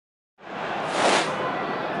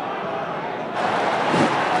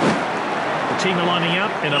team are lining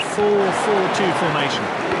up in a 4-4-2 formation.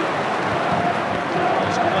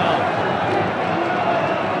 Passed well.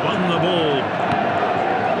 Won the ball.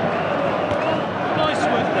 Nice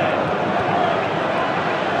work there.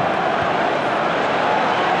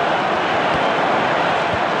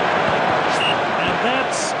 And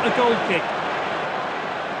that's a goal kick.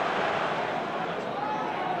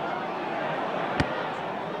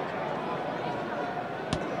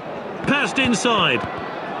 Passed inside.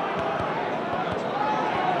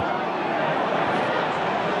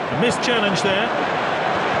 A missed challenge there.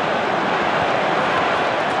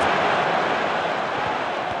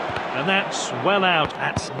 And that's well out.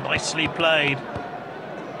 That's nicely played.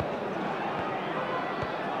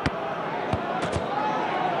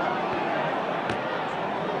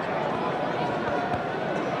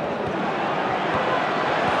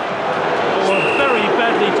 Oh, a very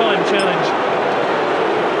badly timed challenge.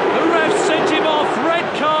 Sent him off, red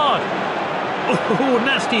card. Oh,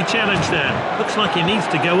 nasty challenge there. Looks like he needs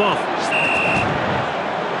to go off.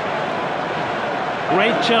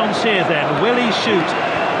 Great chance here then. Will he shoot?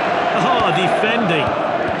 Oh, defending.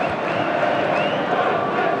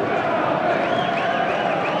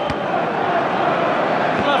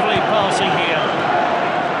 Lovely passing here.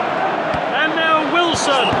 And now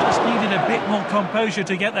Wilson. Just needed a bit more composure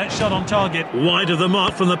to get that shot on target. Wide of the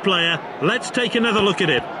mark from the player. Let's take another look at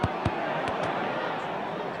it.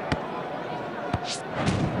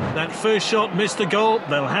 That first shot missed the goal.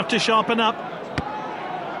 They'll have to sharpen up.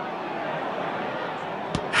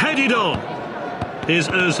 Headed on. Here's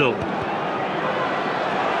Ozil.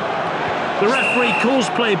 The referee calls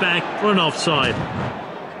play back for an offside.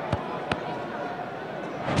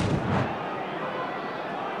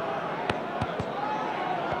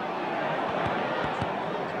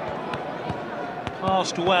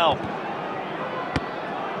 Passed well.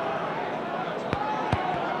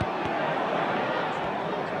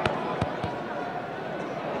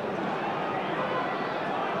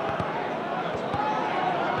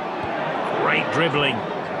 Great dribbling.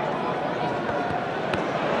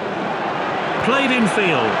 Played in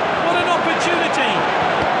field. What an opportunity.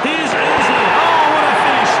 Here's Ozil. Oh, what a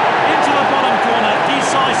finish. Into the bottom corner.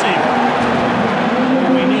 Decisive.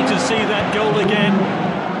 We need to see that goal again.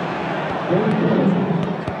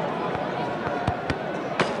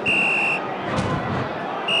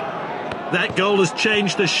 That goal has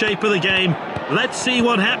changed the shape of the game. Let's see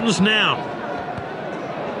what happens now.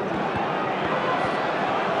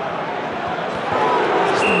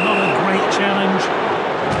 Challenge.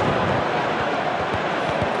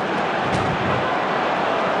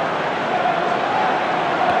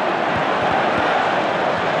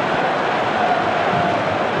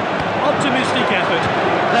 Optimistic effort.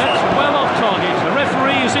 That's well off target. The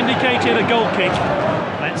referee has indicated a goal kick.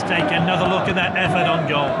 Let's take another look at that effort on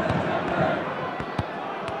goal.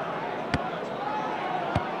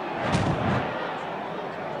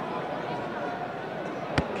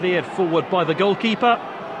 Cleared forward by the goalkeeper.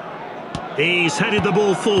 He's headed the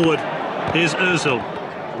ball forward. Here's Ozil.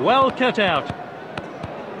 Well cut out.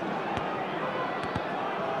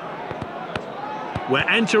 We're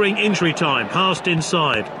entering injury time. Passed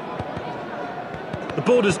inside. The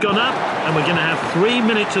border's gone up, and we're going to have 3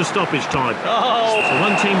 minutes of stoppage time. Oh. So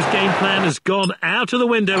one team's game plan has gone out of the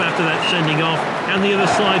window after that sending off, and the other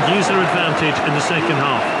side use their advantage in the second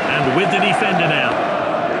half. And with the defender now.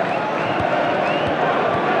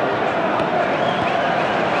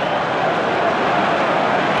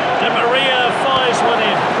 One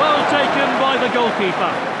in. Well taken by the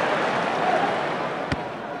goalkeeper.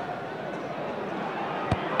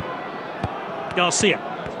 Garcia.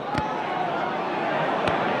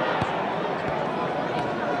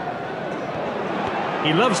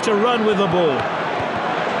 He loves to run with the ball.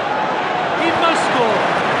 He must score.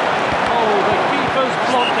 Oh, the keeper's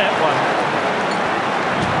blocked that one.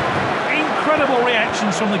 Incredible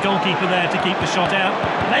reactions from the goalkeeper there to keep the shot out.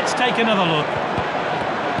 Let's take another look.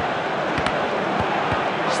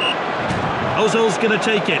 Ozil's going to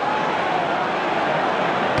take it.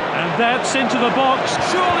 And that's into the box.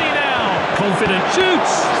 Surely now. Confident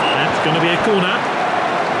shoots. That's going to be a corner.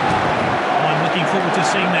 I'm looking forward to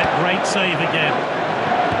seeing that great save again.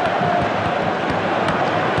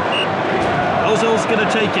 Ozil's going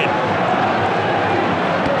to take it.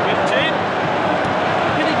 Whipped in.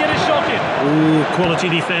 Can he get a shot in? Ooh, quality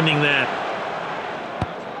defending there.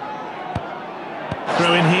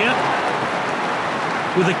 Throw in here.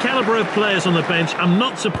 With the calibre of players on the bench, I'm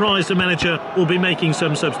not surprised the manager will be making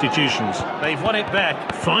some substitutions. They've won it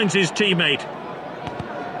back. Finds his teammate.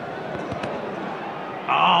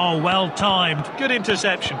 Oh, well timed. Good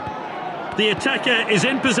interception. The attacker is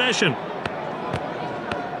in possession.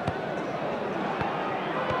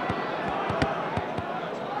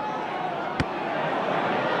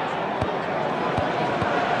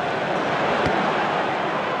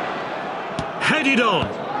 Headed on.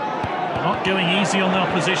 They're not going easy on the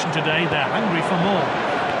opposition today. They're hungry for more.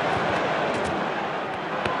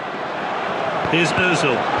 Here's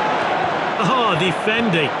Ozil. Oh,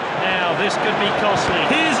 defending. Now, this could be costly.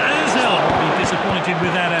 Here's Ozil. I'll be disappointed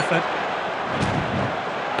with that effort.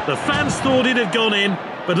 The fans thought it had gone in,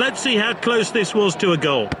 but let's see how close this was to a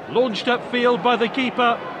goal. Launched upfield by the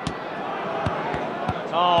keeper.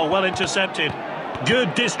 Oh, well intercepted.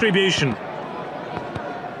 Good distribution.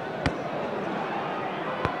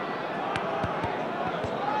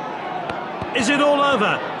 Is it all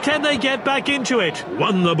over? Can they get back into it?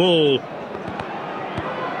 Won the ball.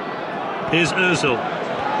 Here's Ozil.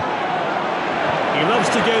 He loves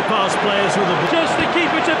to go past players with a ball. Just the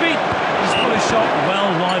keeper to beat. He's put a shot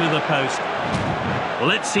well wide of the post. Well,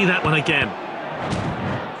 let's see that one again.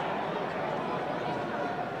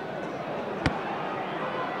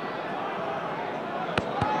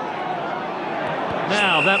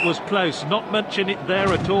 Now, that was close. Not much in it there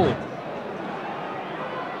at all.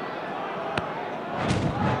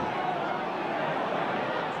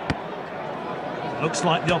 Looks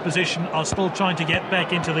like the opposition are still trying to get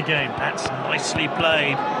back into the game. That's nicely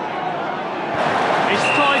played. It's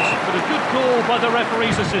tight, but a good call by the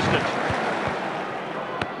referee's assistant.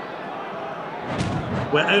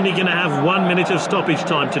 We're only going to have 1 minute of stoppage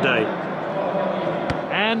time today.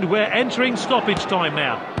 And we're entering stoppage time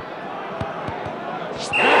now. That's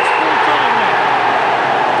full time now.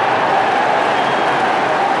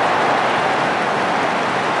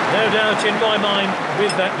 No doubt in my mind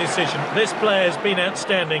with that decision. This player's been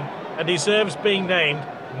outstanding and deserves being named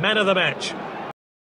man of the match.